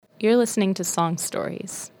You're listening to Song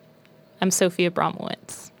Stories. I'm Sophia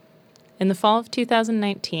Bromowitz. In the fall of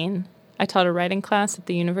 2019, I taught a writing class at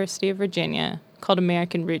the University of Virginia called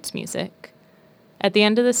American Roots Music. At the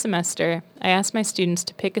end of the semester, I asked my students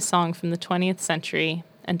to pick a song from the 20th century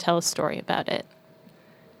and tell a story about it.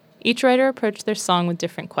 Each writer approached their song with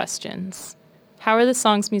different questions. How are the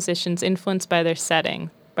song's musicians influenced by their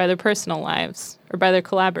setting, by their personal lives, or by their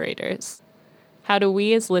collaborators? How do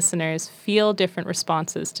we as listeners feel different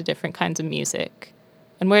responses to different kinds of music?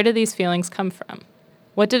 And where do these feelings come from?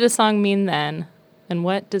 What did a song mean then, and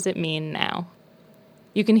what does it mean now?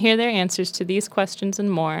 You can hear their answers to these questions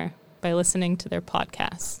and more by listening to their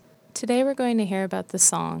podcasts. Today we're going to hear about the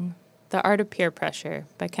song, The Art of Peer Pressure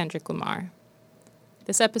by Kendrick Lamar.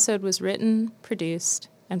 This episode was written, produced,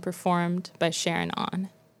 and performed by Sharon Ahn.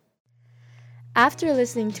 After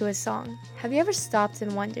listening to a song, have you ever stopped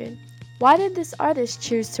and wondered, why did this artist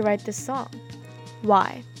choose to write this song?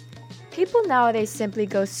 Why? People nowadays simply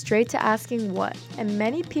go straight to asking what, and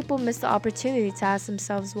many people miss the opportunity to ask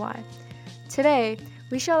themselves why. Today,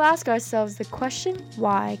 we shall ask ourselves the question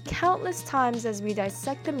why countless times as we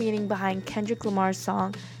dissect the meaning behind Kendrick Lamar's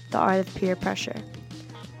song, The Art of Peer Pressure.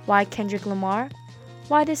 Why Kendrick Lamar?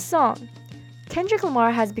 Why this song? Kendrick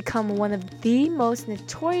Lamar has become one of the most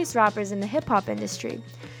notorious rappers in the hip-hop industry.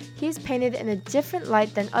 He is painted in a different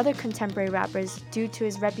light than other contemporary rappers due to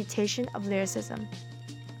his reputation of lyricism.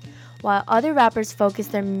 While other rappers focus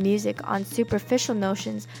their music on superficial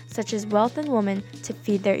notions such as wealth and women to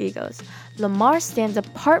feed their egos, Lamar stands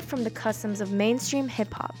apart from the customs of mainstream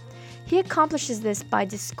hip-hop. He accomplishes this by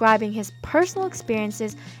describing his personal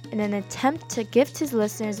experiences in an attempt to gift his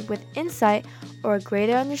listeners with insight or a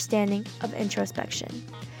greater understanding of introspection.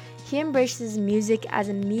 He embraces music as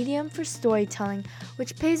a medium for storytelling,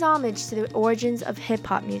 which pays homage to the origins of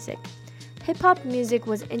hip-hop music. Hip-hop music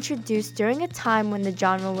was introduced during a time when the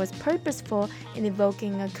genre was purposeful in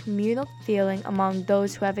evoking a communal feeling among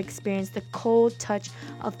those who have experienced the cold touch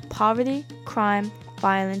of poverty, crime,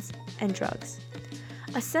 violence, and drugs.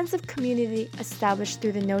 A sense of community established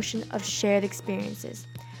through the notion of shared experiences.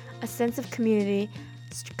 A sense of community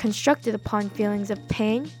constructed upon feelings of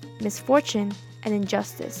pain, misfortune, and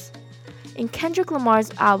injustice. In Kendrick Lamar's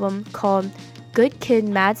album called Good Kid,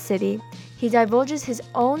 Mad City, he divulges his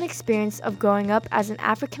own experience of growing up as an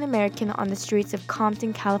African American on the streets of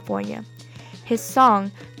Compton, California. His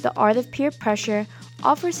song, The Art of Peer Pressure,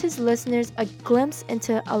 offers his listeners a glimpse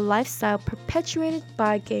into a lifestyle perpetuated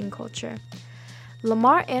by gang culture.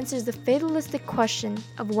 Lamar answers the fatalistic question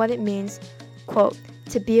of what it means, quote,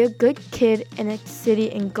 to be a good kid in a city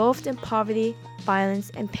engulfed in poverty,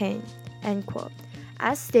 violence, and pain, end quote,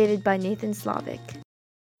 as stated by Nathan Slavic.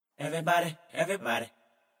 Everybody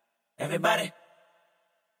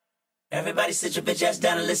sit your bitch ass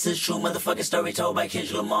down and listen to true motherfucking story told by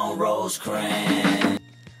Kendrick Lamar Rosecrans.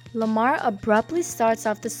 Lamar abruptly starts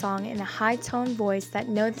off the song in a high-toned voice that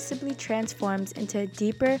noticeably transforms into a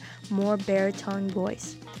deeper, more baritone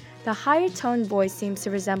voice. The higher-toned voice seems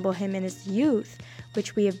to resemble him in his youth,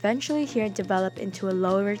 which we eventually hear develop into a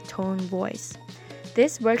lower-toned voice.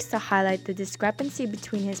 This works to highlight the discrepancy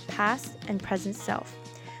between his past and present self.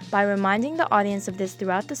 By reminding the audience of this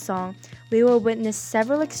throughout the song, we will witness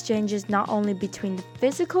several exchanges not only between the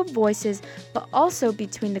physical voices, but also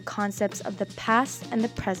between the concepts of the past and the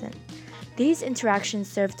present. These interactions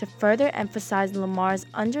serve to further emphasize Lamar's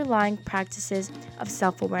underlying practices of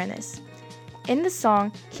self-awareness. In the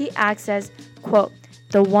song, he acts as, quote,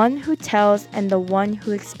 the one who tells and the one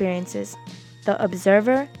who experiences, the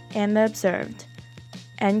observer and the observed,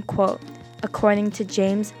 end quote, according to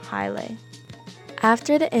James Hiley.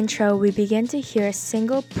 After the intro, we begin to hear a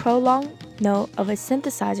single prolonged note of a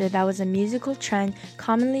synthesizer that was a musical trend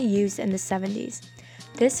commonly used in the 70s.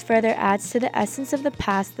 This further adds to the essence of the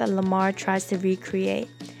past that Lamar tries to recreate.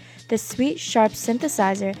 The sweet, sharp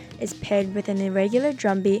synthesizer is paired with an irregular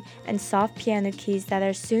drum beat and soft piano keys that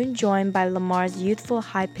are soon joined by Lamar's youthful,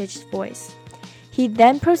 high-pitched voice. He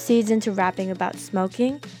then proceeds into rapping about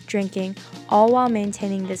smoking, drinking, all while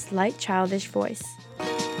maintaining this light, childish voice.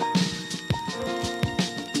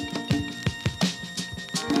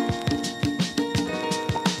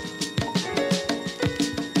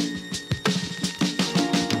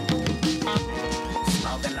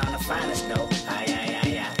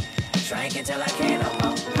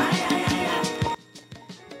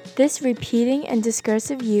 This repeating and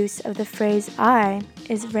discursive use of the phrase I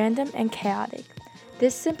is random and chaotic.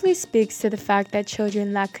 This simply speaks to the fact that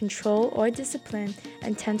children lack control or discipline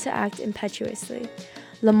and tend to act impetuously.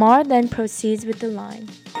 Lamar then proceeds with the line.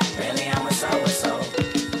 Really, I'm a so-and-so,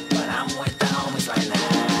 but I'm with the homies right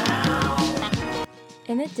now.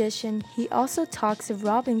 In addition, he also talks of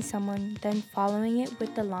robbing someone, then following it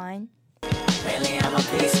with the line, Lately I'm a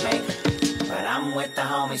peacemaker, but I'm with the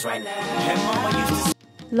homies right now. Hey, mama used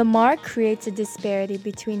to Lamar creates a disparity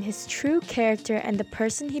between his true character and the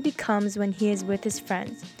person he becomes when he is with his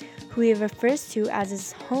friends, who he refers to as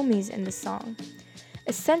his homies in the song.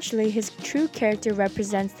 Essentially, his true character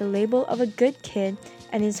represents the label of a good kid,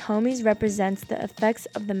 and his homies represents the effects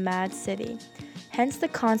of the Mad City. Hence the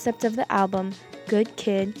concept of the album, Good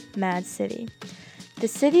Kid, Mad City. The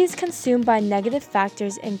city is consumed by negative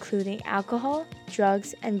factors including alcohol,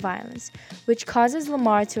 drugs, and violence, which causes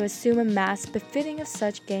Lamar to assume a mask befitting of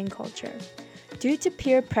such gang culture. Due to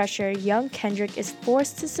peer pressure, young Kendrick is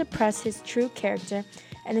forced to suppress his true character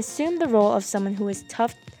and assume the role of someone who is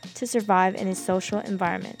tough to survive in his social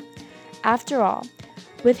environment. After all,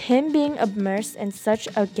 with him being immersed in such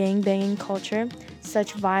a gang-banging culture,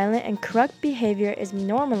 such violent and corrupt behavior is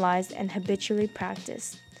normalized and habitually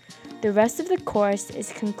practiced. The rest of the chorus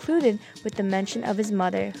is concluded with the mention of his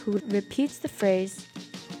mother, who repeats the phrase,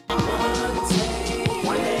 one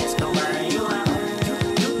day it's gonna burn you out.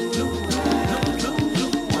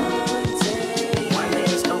 One day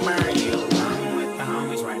it's gonna burn you. I'm with the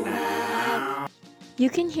homies right now.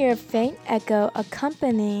 You can hear a faint echo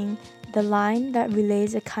accompanying the line that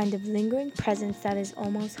relays a kind of lingering presence that is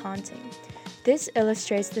almost haunting. This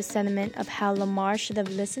illustrates the sentiment of how Lamar should have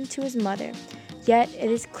listened to his mother, yet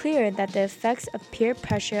it is clear that the effects of peer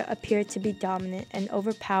pressure appear to be dominant and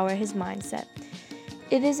overpower his mindset.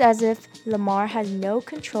 It is as if Lamar has no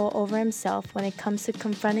control over himself when it comes to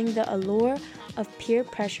confronting the allure of peer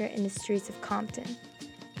pressure in the streets of Compton.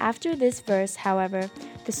 After this verse, however,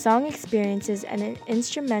 the song experiences an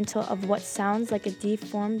instrumental of what sounds like a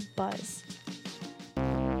deformed buzz.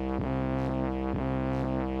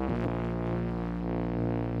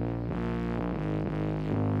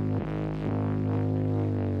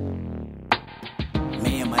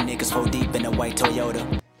 Me and my niggas 4 deep in a white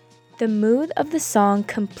Toyota. The mood of the song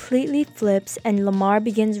completely flips and Lamar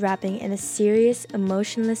begins rapping in a serious,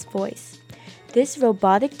 emotionless voice. This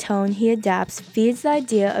robotic tone he adapts feeds the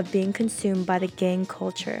idea of being consumed by the gang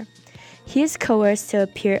culture. He is coerced to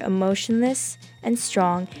appear emotionless and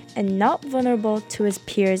strong and not vulnerable to his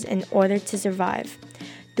peers in order to survive.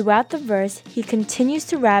 Throughout the verse, he continues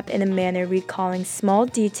to rap in a manner recalling small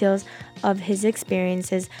details of his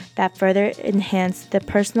experiences that further enhance the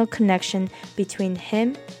personal connection between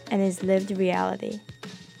him and his lived reality.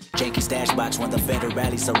 Jakey stash box when the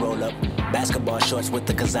federales to roll up. Basketball shorts with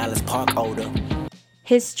the Gonzalez Park odor.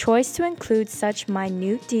 His choice to include such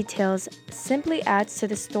minute details simply adds to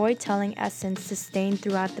the storytelling essence sustained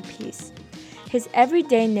throughout the piece. His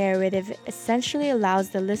everyday narrative essentially allows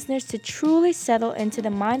the listeners to truly settle into the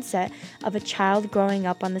mindset of a child growing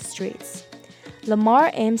up on the streets.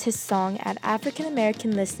 Lamar aims his song at African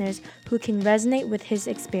American listeners who can resonate with his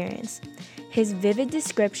experience. His vivid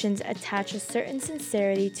descriptions attach a certain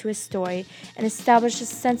sincerity to his story and establish a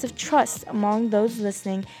sense of trust among those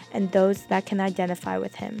listening and those that can identify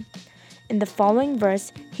with him. In the following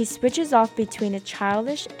verse, he switches off between a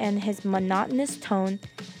childish and his monotonous tone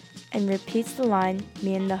and repeats the line,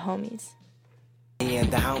 "Me and the homies." Me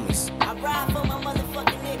and the homies. I ride for my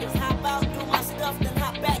motherfucking niggas. Hop out, do my stuff, then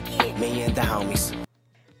hop back in. Me and the homies.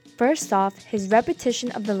 First off, his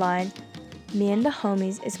repetition of the line, "Me and the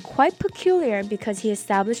homies," is quite peculiar because he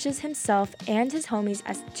establishes himself and his homies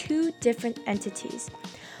as two different entities,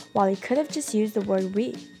 while he could have just used the word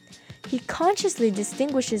 "we." He consciously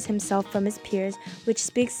distinguishes himself from his peers, which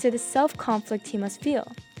speaks to the self-conflict he must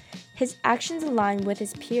feel. His actions align with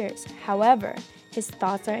his peers, however, his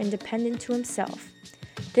thoughts are independent to himself.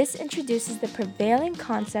 This introduces the prevailing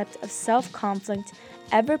concept of self-conflict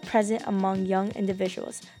ever present among young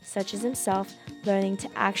individuals, such as himself, learning to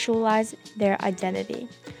actualize their identity.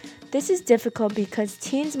 This is difficult because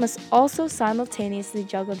teens must also simultaneously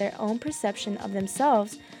juggle their own perception of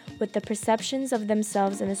themselves with the perceptions of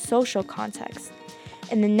themselves in a social context.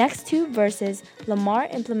 In the next two verses, Lamar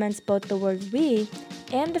implements both the word "we"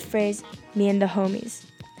 and the phrase "me and the homies."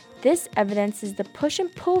 This evidences the push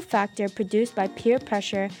and pull factor produced by peer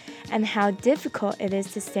pressure and how difficult it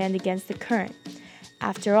is to stand against the current.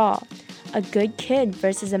 After all, a good kid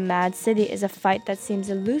versus a mad city is a fight that seems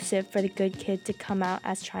elusive for the good kid to come out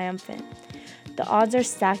as triumphant. The odds are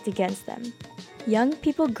stacked against them. Young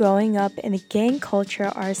people growing up in a gang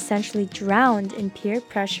culture are essentially drowned in peer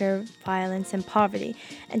pressure, violence, and poverty,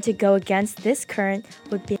 and to go against this current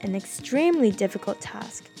would be an extremely difficult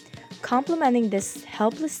task. Complementing this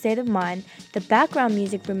helpless state of mind, the background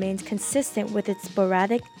music remains consistent with its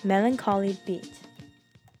sporadic, melancholy beat.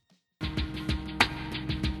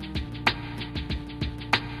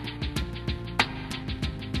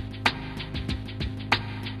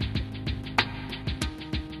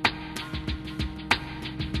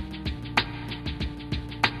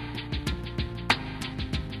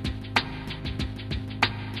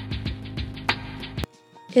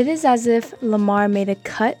 It is as if Lamar made a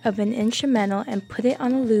cut of an instrumental and put it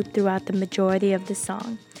on a loop throughout the majority of the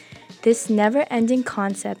song. This never-ending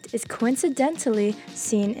concept is coincidentally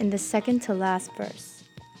seen in the second to last verse.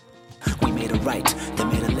 We made a right, they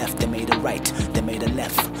made a left, they made a right, they made a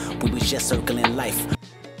left. We was just circling life.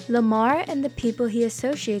 Lamar and the people he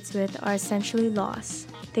associates with are essentially lost.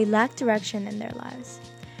 They lack direction in their lives.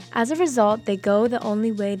 As a result, they go the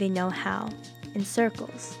only way they know how, in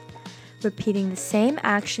circles, repeating the same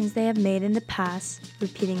actions they have made in the past,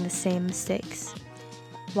 repeating the same mistakes.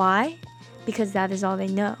 Why? Because that is all they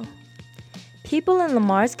know. People in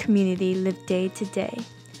Lamar's community live day to day.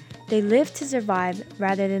 They live to survive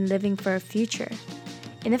rather than living for a future.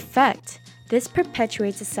 In effect, this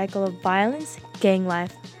perpetuates a cycle of violence, gang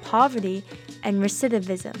life, poverty, and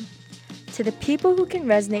recidivism. To the people who can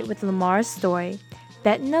resonate with Lamar's story,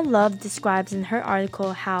 Bettina Love describes in her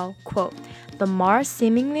article how, quote, Lamar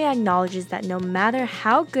seemingly acknowledges that no matter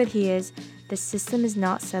how good he is, the system is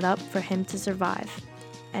not set up for him to survive,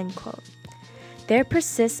 end quote. There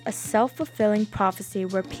persists a self-fulfilling prophecy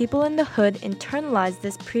where people in the hood internalize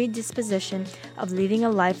this predisposition of leading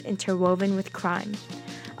a life interwoven with crime.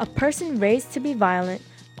 A person raised to be violent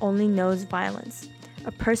only knows violence.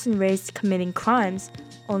 A person raised committing crimes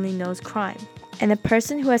only knows crime. And a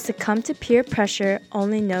person who has succumbed to peer pressure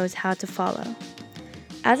only knows how to follow.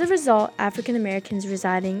 As a result, African Americans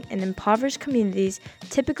residing in impoverished communities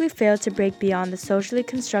typically fail to break beyond the socially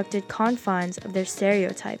constructed confines of their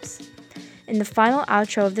stereotypes. In the final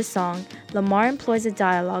outro of the song, Lamar employs a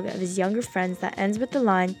dialogue of his younger friends that ends with the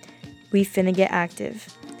line, "We finna get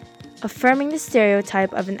active," affirming the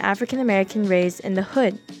stereotype of an African American raised in the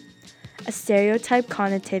hood, a stereotype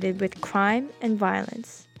connotated with crime and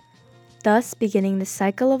violence, thus beginning the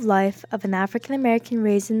cycle of life of an African American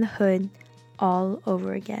raised in the hood all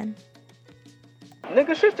over again.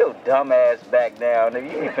 Nigga, sit your dumb ass back down,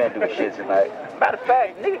 nigga. You ain't finna do shit tonight. Matter of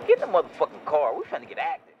fact, nigga, get in the motherfucking car. We finna get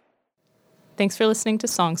active. Thanks for listening to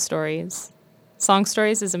Song Stories. Song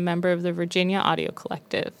Stories is a member of the Virginia Audio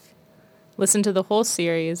Collective. Listen to the whole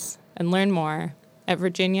series and learn more at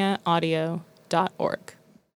virginiaaudio.org.